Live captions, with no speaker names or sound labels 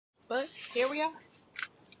Here we are.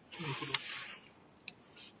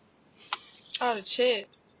 Oh, the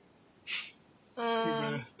chips.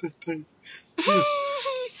 Man, chips.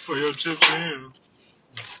 For your chips in.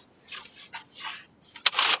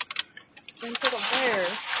 And put them where?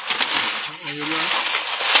 On your lap.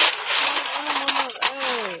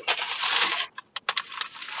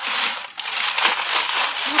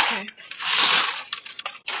 Okay.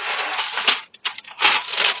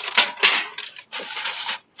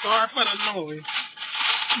 Sorry for the noise.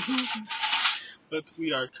 But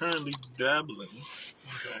we are currently dabbling,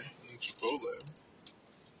 okay, in chipotle.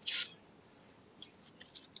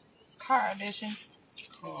 Car edition.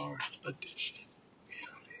 Car edition.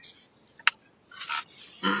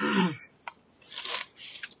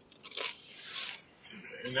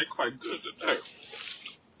 And they're quite good today.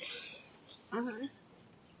 Mm-hmm.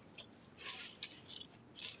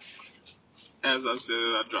 As I said,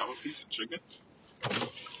 I drop a piece of chicken.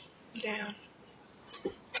 Damn.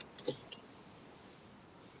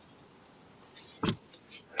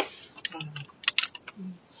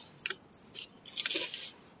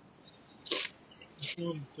 That's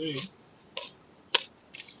one thing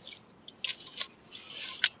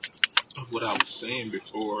of what I was saying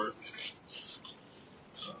before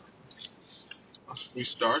we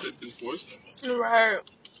started this voice memo. Right.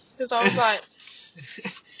 Because I was like,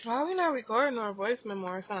 why are we not recording our voice memo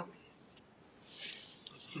or something?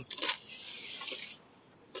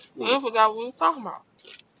 Well, We forgot what we were talking about.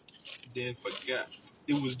 then forgot.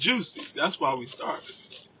 It was juicy. That's why we started.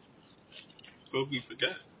 But we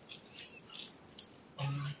forgot.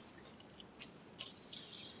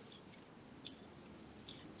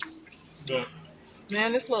 But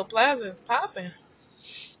Man, this little plaza is popping.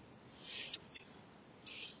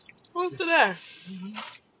 Who's today?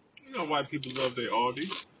 you know why people love their Aldi?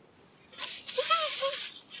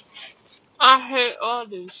 I hate all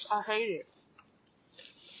this. I hate it.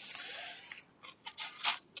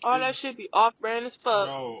 All that shit be off brand as fuck.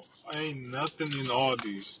 Bro, ain't nothing in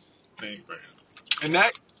Aldi's name brand. And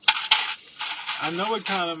that, I know it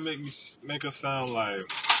kind of make us sound like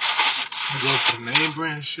go for the name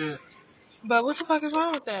brand shit. But what the fuck is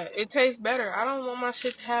wrong with that? It tastes better. I don't want my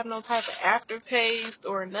shit to have no type of aftertaste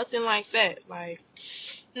or nothing like that. Like,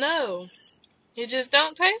 no. It just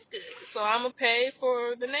don't taste good. So I'ma pay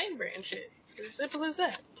for the name brand shit. It's as simple as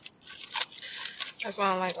that. That's why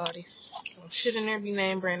I don't like all these. Shit in there be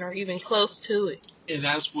name brand or even close to it. And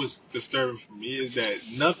that's what's disturbing for me is that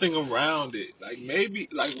nothing around it. Like maybe,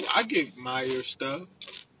 like I get Meyer stuff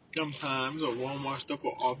sometimes or Walmart stuff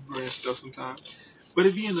or off-brand stuff sometimes. But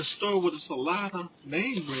if you're in the store with a lot of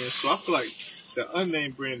name brands, so I feel like the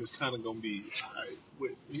unnamed brand is kind of gonna be alright.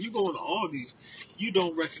 But when you go into all these, you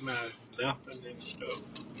don't recognize nothing in the stuff.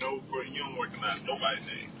 No, bro, you don't recognize nobody's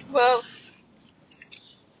name. Well,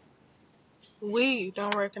 we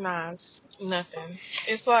don't recognize nothing.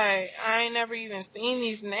 It's like I ain't never even seen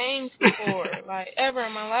these names before, like ever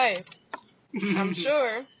in my life. I'm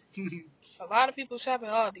sure a lot of people shop at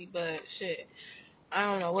Aldi, but shit, I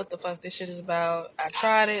don't know what the fuck this shit is about. I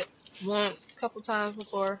tried it once, a couple times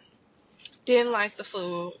before. Didn't like the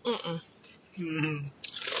food.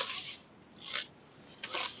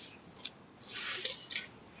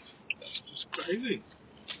 That's just crazy.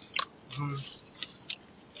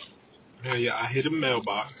 Yeah, I hit a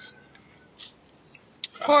mailbox.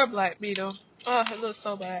 Poor Black Beetle. Oh, it looks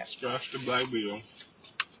so bad. Scratched the black beetle.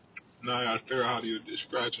 Now I gotta figure out how to do this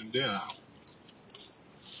scratching down.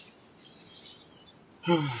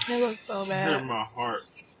 It looks so It hurt bad. my heart.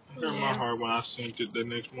 It hurt my Yeah. heart when I seen it the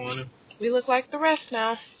next morning. We look like the rest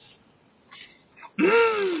now.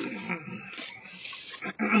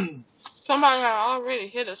 Somebody had already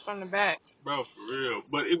hit us from the back. Bro, for real.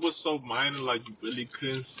 But it was so minor, like you really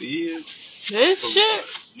couldn't see it. This So shit,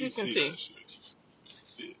 you you can see see. that shit.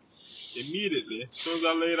 See it. Immediately. As soon as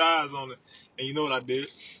I laid eyes on it. And you know what I did?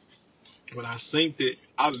 When I synced it,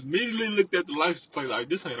 I immediately looked at the license plate like,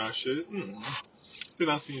 this ain't our shit. Then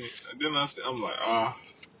I seen it. Then I'm like,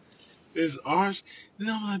 this is ours. Then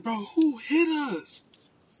I'm like, bro, who hit us?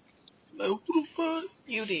 Like, who the fuck?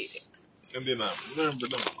 You did. And then I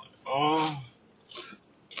remembered, I'm like, oh,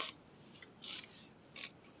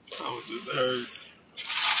 I was just hurt.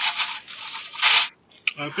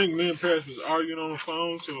 I think me and Paris was arguing on the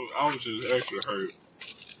phone, so I was just extra hurt.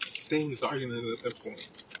 They was arguing at that point.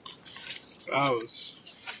 I was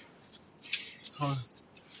I'm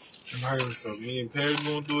hurting for me and Paris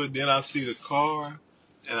going through it. Then I see the car,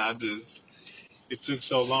 and it took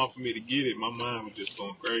so long for me to get it. My mind was just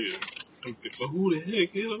going crazy. I'm thinking, who the heck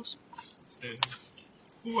hit us? And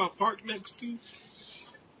who I parked next to?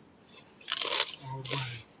 Oh, boy.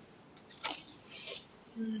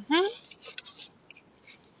 Mhm.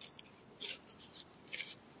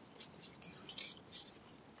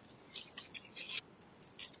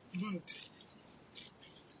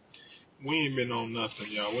 We ain't been on nothing,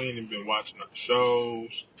 y'all. We ain't even been watching our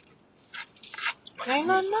shows like Ain't we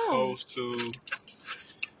nothing on. supposed to.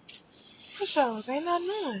 The shows ain't nothing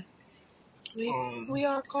on. We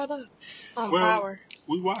are caught up on Well, Power.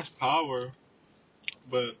 we watched Power,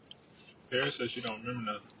 but Paris says she don't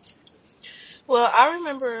remember nothing. Well, I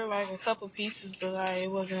remember like a couple pieces, but like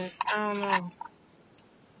it wasn't. I don't know.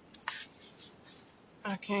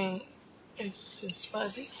 I can't. It's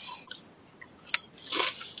fuzzy.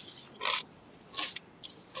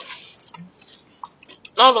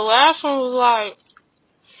 Oh, the last one was like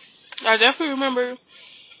I definitely remember.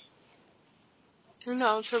 You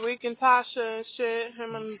know, Tariq and Tasha and shit.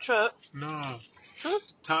 Him in the truck. Nah, Hmm?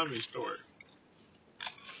 Tommy's story.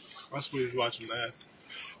 That's what we was watching last.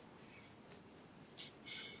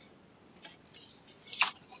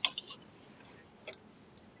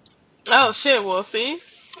 Oh shit. Well, see,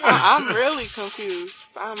 I'm really confused.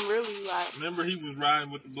 I'm really like. Remember, he was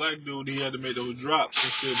riding with the black dude. He had to make those drops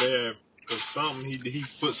and shit there because something he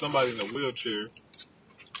put somebody in a wheelchair.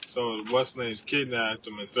 So what's name's kidnapped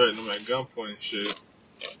him and threatened him at gunpoint and shit.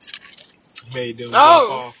 Made them jump Oh,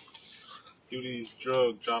 off, do these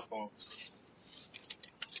drug drop offs.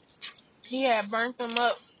 he had burnt them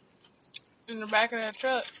up in the back of that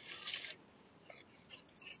truck.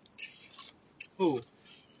 Who?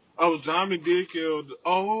 Oh, Tommy did kill.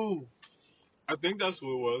 Oh, I think that's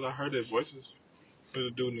what it was. I heard their voices for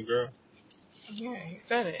the dude and the girl. Yeah, he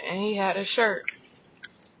said it, and he had a shirt,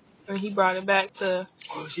 and he brought it back to.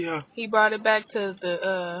 Oh yeah. He brought it back to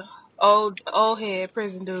the old head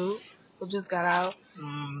prison dude who just got out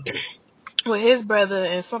Mm, with his brother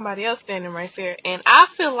and somebody else standing right there. And I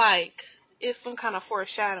feel like it's some kind of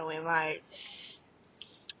foreshadowing, like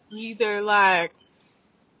either like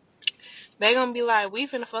they gonna be like, we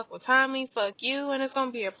finna fuck with Tommy, fuck you, and it's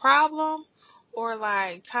gonna be a problem. Or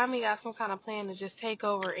like Tommy got some kind of plan to just take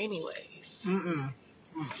over anyways. mm-mm,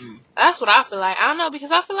 mm-mm. That's what I feel like. I don't know,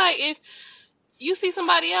 because I feel like if you see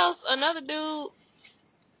somebody else, another dude,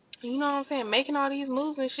 you know what I'm saying, making all these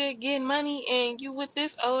moves and shit, getting money, and you with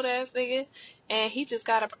this old ass nigga, and he just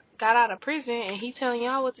got out of prison, and he telling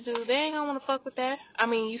y'all what to do, they ain't gonna wanna fuck with that. I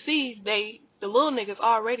mean, you see, the little niggas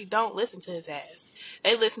already don't listen to his ass.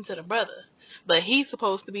 They listen to the brother. But he's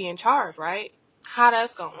supposed to be in charge, right? How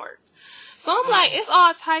that's gonna work? So I'm like, it's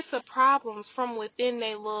all types of problems from within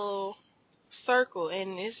their little circle,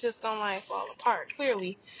 and it's just gonna like fall apart,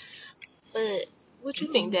 clearly. But what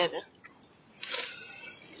you think, Devin?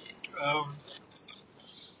 Um,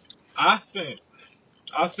 I think.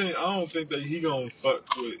 I don't think that he gonna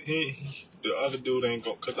fuck with the other dude ain't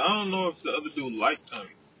gonna, cause I don't know if the other dude like Tommy.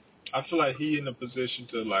 I feel like he in a position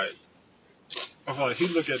to like. I feel like he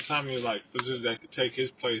look at Tommy like position that could take his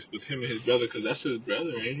place with him and his brother, cause that's his brother,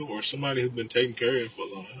 ain't it? Or somebody who's been taking care of him for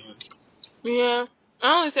a long time. Yeah,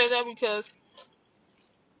 I only say that because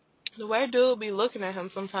the way dude be looking at him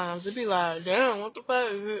sometimes, it be like, damn, what the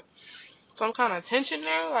fuck? Is it some kind of tension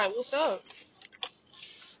there? Like, what's up?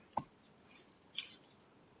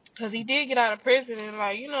 Because he did get out of prison, and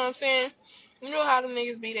like, you know what I'm saying? You know how them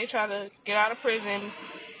niggas be, they try to get out of prison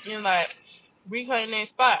and like reclaim their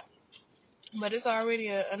spot. But it's already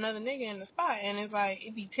another nigga in the spot, and it's like,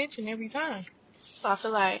 it be tension every time. So I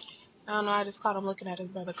feel like, I don't know, I just caught him looking at his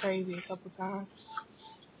brother crazy a couple times.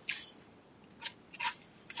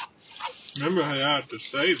 Remember how I had to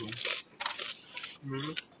save him?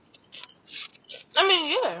 Remember? I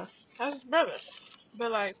mean, yeah, that's his brother.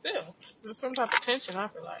 But like, still, there's some type of tension, I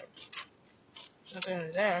feel like, at the end of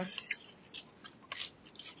the day.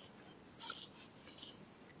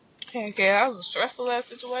 Heck yeah, that was a stressful ass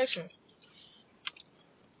situation.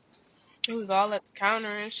 He was all at the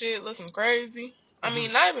counter and shit, looking crazy. I Mm-hmm.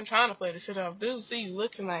 mean, not even trying to play the shit off. Dude, see you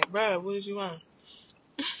looking like, bruh, what did you want?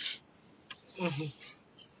 Mm-hmm.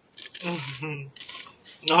 Mm-hmm.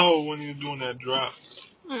 Oh, when he was doing that drop.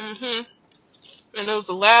 Mm-hmm. And it was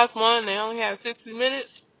the last one. They only had 60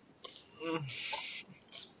 minutes.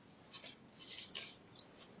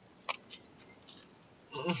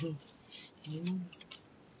 Mm-hmm.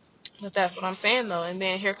 But that's what I'm saying, though. And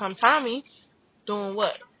then here come Tommy doing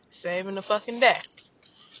what? Saving the fucking day.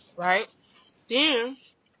 Right? Then,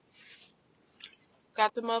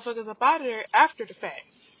 got the motherfuckers up out of there after the fact.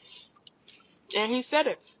 And he said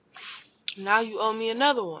it. Now you owe me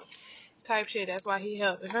another one. Type shit. That's why he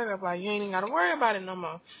helped her up. Like, you ain't even gotta worry about it no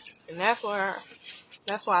more. And that's why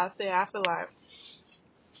I say I feel like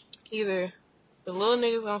either the little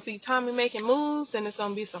niggas gonna see Tommy making moves and it's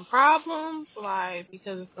gonna be some problems, like,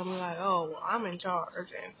 because it's gonna be like, oh, well, I'm in charge,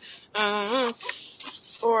 and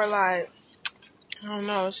or like, I don't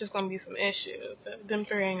know, it's just gonna be some issues. Them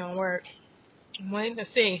three ain't gonna work. I'm waiting to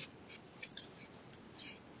see.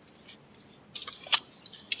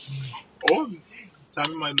 Or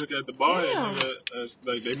Tommy might look at the bar and Damn.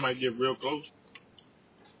 like they might get real close.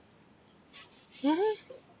 Hmm.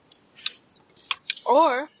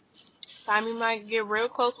 Or Tommy might get real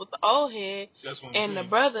close with the old head, That's what I'm and the saying.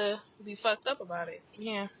 brother be fucked up about it.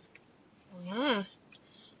 Yeah. Mm.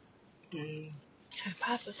 Mm.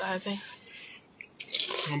 Hypothesizing.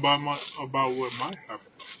 About what might happen.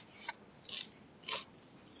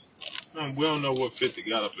 We don't know what 50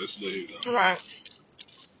 got up this sleeve though. Right.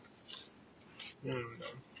 We don't know.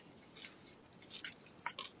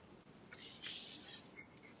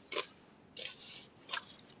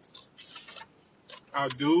 I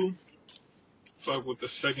do fuck with the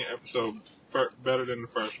second episode better than the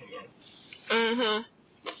first one though. Mhm.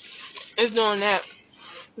 It's doing that.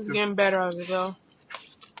 It's getting better as it go.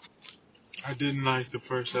 I didn't like the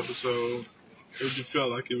first episode. It just felt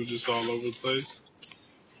like it was just all over the place.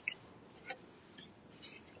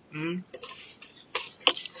 Mm.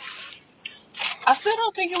 I still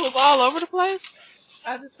don't think it was all over the place.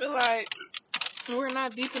 I just feel like we're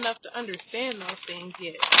not deep enough to understand those things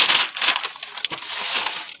yet.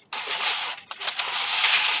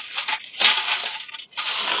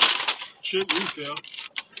 Shit, we feel.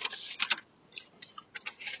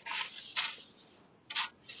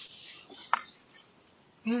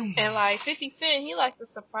 Mm. And like 50 Cent, he like the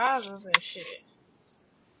surprises and shit.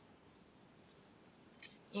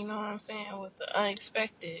 You know what I'm saying? With the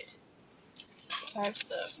unexpected type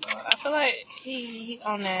stuff. So I feel like he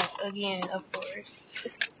on that again, of course.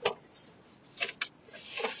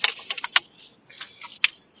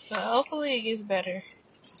 But hopefully it gets better.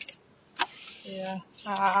 Yeah,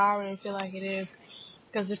 I already feel like it is.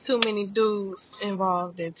 Because there's too many dudes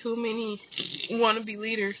involved and too many wannabe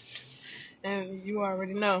leaders. And you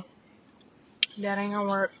already know that ain't gonna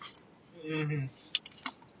work. Mm-hmm.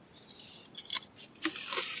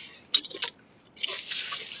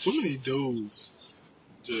 Too many dudes.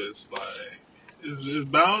 Just like it's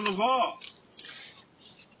bound to fall.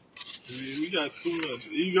 We got too much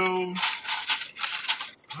ego,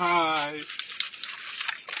 pride,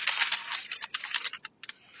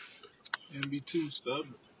 and be too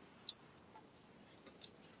stubborn.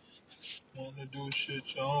 Want to do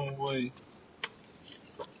shit your own way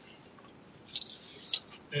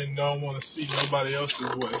and don't want to see nobody else's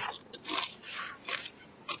way.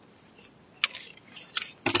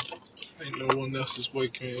 Ain't no one else's way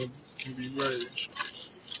can be raised.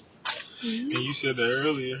 Mm-hmm. And you said that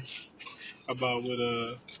earlier about with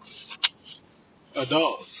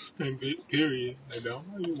adults. Period. They don't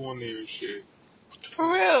really want their shit.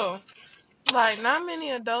 For real. Like, not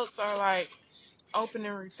many adults are, like, open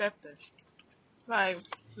and receptive. Like,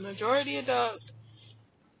 majority adults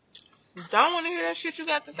don't want to hear that shit you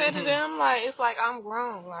got to say to them. Like, it's like, I'm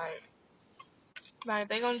grown. Like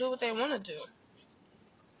they gonna do what they want to do.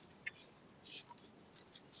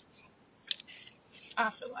 I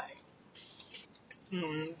feel like.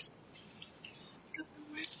 Mm-hmm.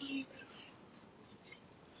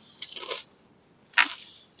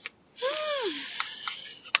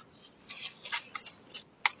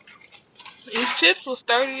 These chips was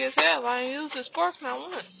sturdy as hell. I ain't used this fork not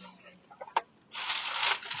once.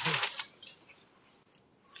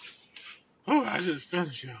 Oh, I just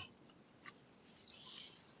finished, y'all.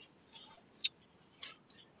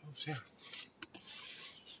 Oh, shit.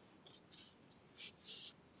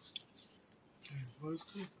 What's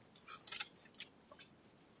good?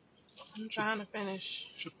 I'm trying to finish.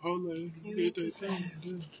 Chipotle, You you eat did too that thing, fast.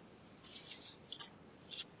 dude.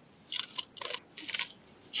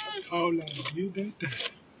 Chipotle, you did that.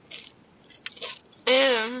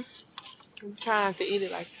 And I'm trying not to eat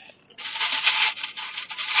it like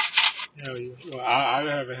Hell yeah. Well, I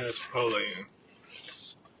haven't had Chipotle in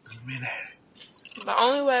a minute. that. The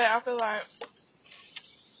only way I feel like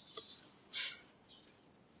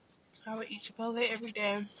I would eat Chipotle every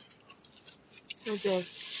day is if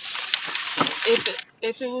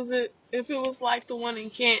it was like the one in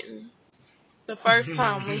Canton the first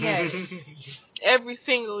time we had it every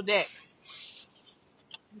single day.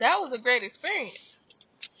 That was a great experience.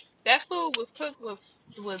 That food was cooked was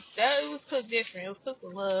that it was cooked different. It was cooked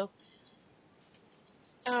with love.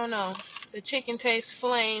 I don't know. The chicken tastes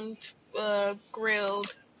flamed,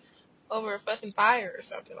 grilled over a fucking fire or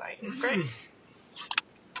something like. It was great.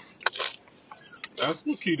 That's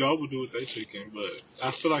what Qdoba do with their chicken, but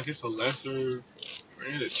I feel like it's a lesser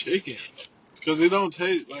brand of chicken. It's because it don't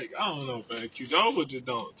taste like, I don't know, man. Qdoba just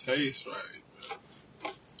don't taste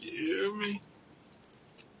right. You hear me?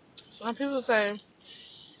 Some people say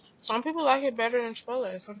some people like it better than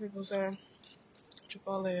Chipotle. Some people say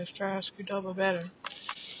Chipotle is trash, Qdoba better.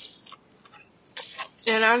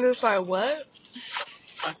 And I'm just like, what?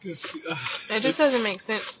 I can see. It just doesn't make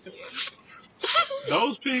sense to me.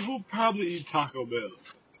 Those people probably eat Taco Bell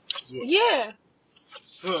as well. Yeah,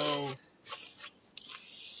 So,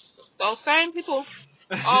 those same people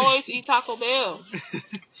always eat Taco Bell.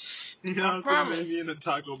 you know what I I'm saying? Maybe promise. in the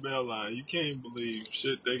Taco Bell line, you can't believe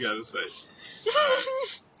shit they gotta say.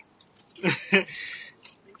 Alright.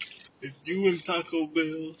 If you in Taco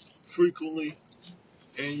Bell frequently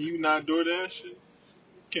and you not door dashing,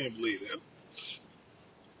 can't believe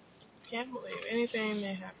Can't believe anything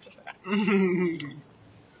they have to say. that.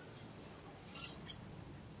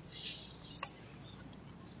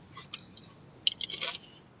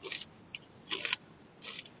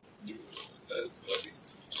 That's funny.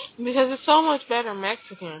 Because it's so much better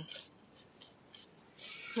Mexican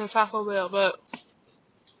than Taco Bell, but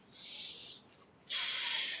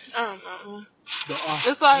I don't know. The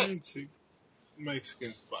It's like authentic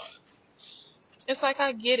Mexican spots.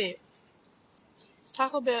 I get it.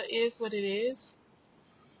 Taco Bell is what it is,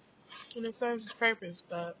 and it serves its purpose.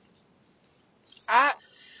 But I,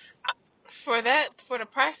 for the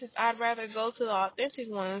prices, I'd rather go to the authentic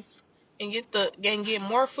ones and get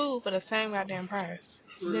more food for the same goddamn price.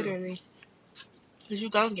 For real. Literally, cause you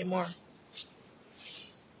gonna get more.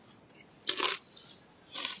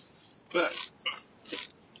 Facts.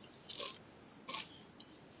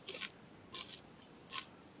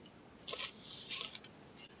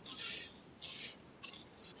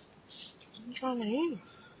 I'm trying to eat.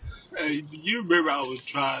 Hey, do you remember I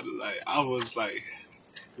was like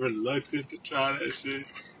reluctant to try that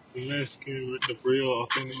shit? The Mexican, the real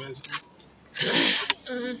authentic Mexican.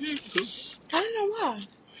 Mhm. I don't know why.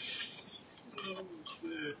 Oh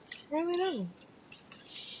shit. I really don't.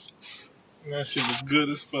 That shit was good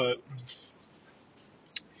as fuck.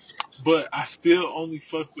 But I still only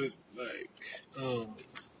fuck with like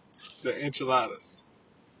the enchiladas.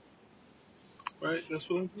 Right? That's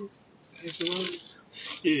what I'm doing? Enchiladas?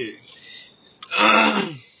 Yeah.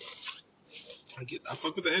 I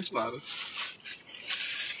fuck with the enchiladas.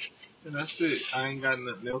 And that's it. I ain't got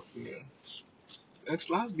nothing else in there.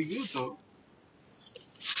 Enchiladas be good though.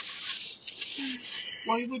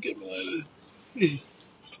 Why you look at me like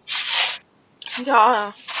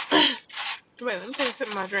Y'all, wait, let me take a sip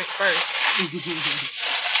of my drink first.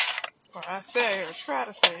 that? Or I say, or try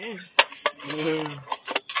to say. Yeah.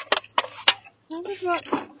 I'm just like,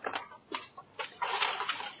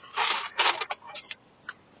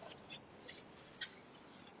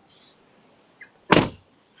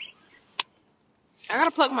 I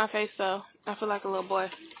gotta plug my face though. I feel like a little boy.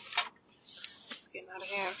 It's getting out of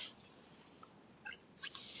hand.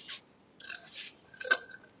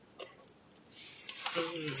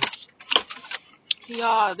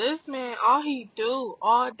 Y'all, this man, all he do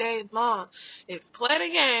all day long is play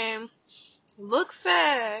the game, look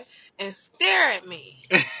sad, and stare at me.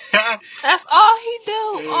 That's all he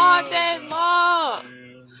do all Hell day no. long.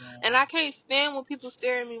 Hell And I can't stand when people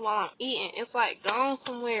stare at me while I'm eating. It's like gone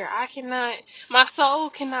somewhere. My soul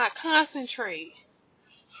cannot concentrate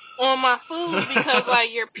on my food because no.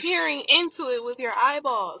 like you're peering into it with your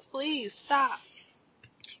eyeballs. Please stop.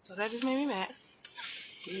 So that just made me mad.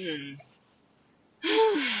 There's,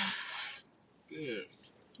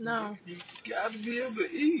 there's. No. You gotta be able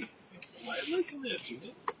to eat. Somebody looking at you.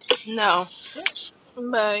 No.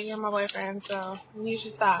 But you're my boyfriend, so you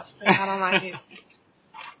should stop. And I don't like it.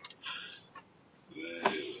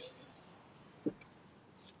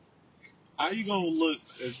 How you gonna look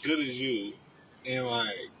as good as you and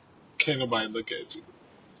like can't nobody look at you?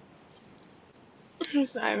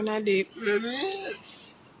 It's not even that deep.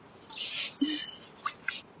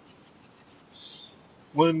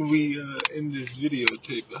 When we end this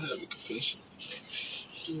videotape, I have a confession.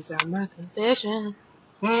 These are my confessions.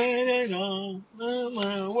 When they gone,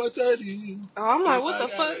 what I do? Oh, I'm like, If what I the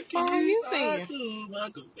fuck gotta song are keep you on singing? to my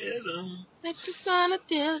confession, What you gonna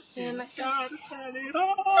do? and And I I gotta turn it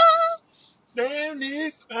off. Damn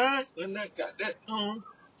near cry when I got that on.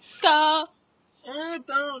 go. I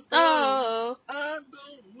don't know. Oh. I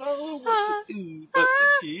don't know what to Oh. do but to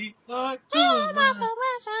Oh. keep on to Oh, my. my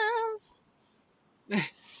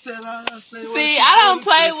confessions. Said I say what See, she I don't wanna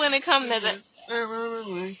play say. when it comes to that.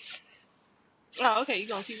 Oh, okay, you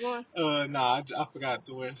gonna keep going? Nah, I forgot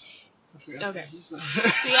the rest. I forgot the Okay. rest.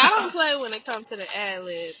 See, I don't play when it comes to the ad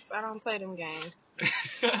libs. I don't play them games.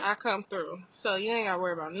 I come through. So you ain't gotta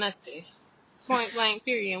worry about nothing. Point blank,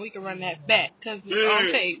 period. And we can run that back because it's on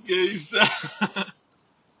Yeah, tape. yeah, you stop.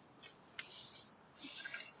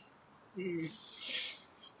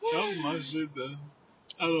 That was my shit though.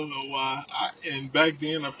 I don't know why. And back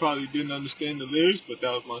then I probably didn't understand the lyrics, but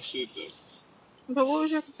that was my shit though. But what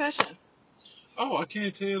was your confession? Oh, I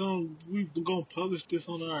can't tell them we're going to publish this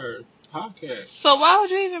on our podcast. So why would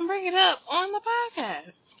you even bring it up on the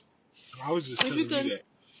podcast? I was just telling you that.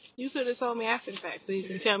 You could have told me after the fact, so you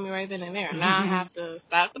can tell me right then and there. Now I have to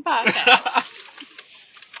stop the podcast.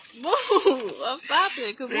 Move! I'm stopping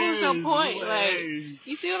it, because what was your point? Like,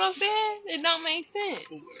 you see what I'm saying? It don't make sense.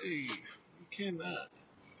 Wait, you cannot.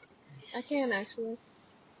 I can, actually.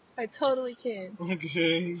 I totally can.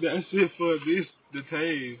 Okay, that's it for the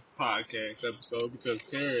Taze podcast episode, because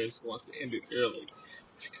Paris wants to end it early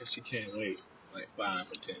because she can't wait like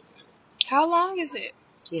 5 or 10 minutes. How long is it?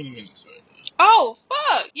 20 minutes right now. Oh,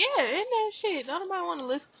 fuck! Yeah, ain't that shit. Don't nobody want to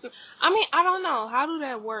listen to. I mean, I don't know. How do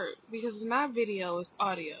that work? Because it's not video, it's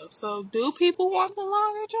audio. So, do people want the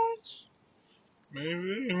longer joints?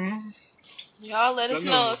 Maybe. Y'all let us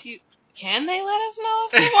know if you... Can they let us know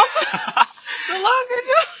if you want the longer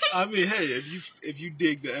joints? I mean, hey, if you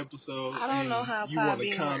dig the episode I don't know how you want to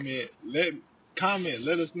Podbean comment,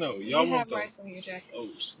 let us know. Y'all want the rice on your jacket. Oh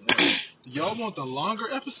snap. Do y'all want the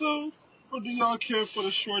longer episodes, or do y'all care for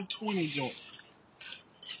the short 20 joint?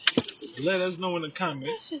 Let us know in the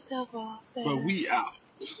comments. That's just alcohol. But we out.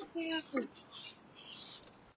 We out.